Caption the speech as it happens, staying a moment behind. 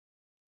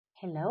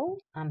Hello,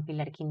 I'm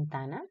Pilar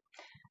Quintana.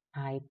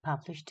 I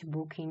published a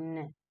book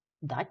in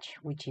Dutch,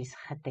 which is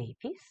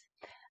Hatepis,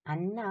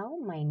 and now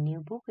my new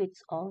book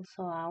is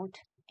also out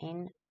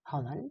in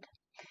Holland.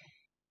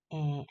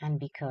 And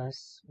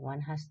because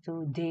one has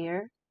to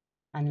dare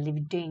and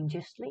live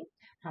dangerously,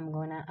 I'm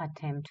gonna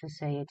attempt to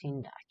say it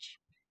in Dutch.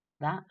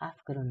 The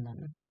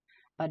afgronden.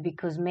 But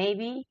because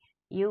maybe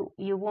you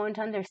won't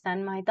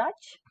understand my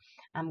Dutch,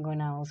 I'm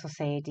gonna also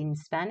say it in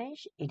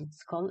Spanish.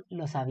 It's called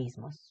Los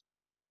Abismos.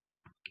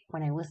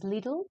 When I was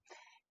little,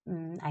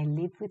 I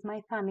lived with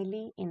my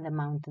family in the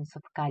mountains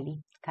of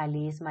Cali.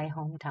 Cali is my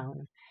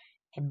hometown,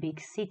 a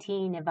big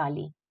city in a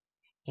valley.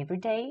 Every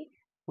day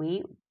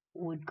we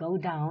would go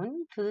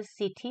down to the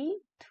city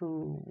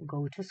to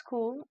go to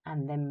school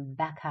and then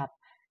back up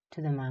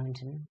to the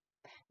mountain.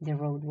 The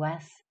road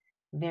was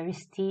very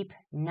steep,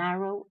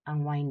 narrow,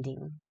 and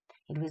winding.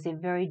 It was a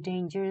very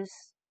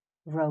dangerous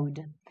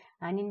road,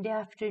 and in the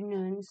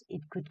afternoons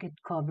it could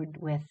get covered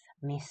with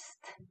mist.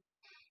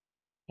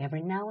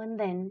 Every now and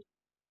then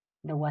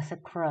there was a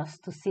cross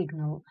to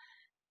signal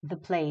the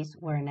place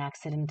where an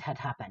accident had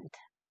happened,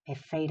 a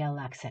fatal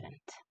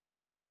accident.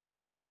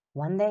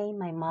 One day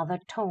my mother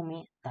told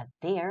me that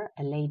there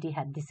a lady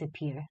had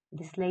disappeared.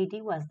 This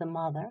lady was the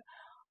mother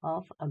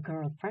of a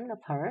girlfriend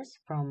of hers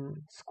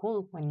from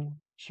school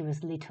when she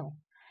was little.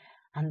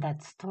 And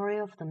that story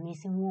of the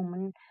missing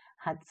woman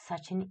had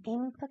such an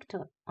impact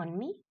on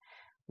me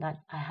that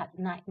I had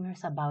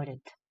nightmares about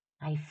it.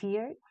 I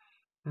feared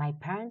my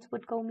parents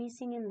would go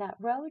missing in that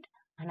road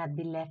and I'd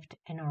be left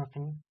an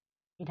orphan.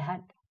 It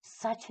had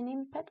such an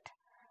impact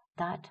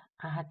that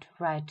I had to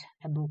write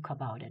a book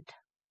about it.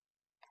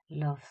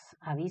 Los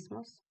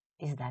Abismos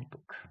is that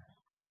book.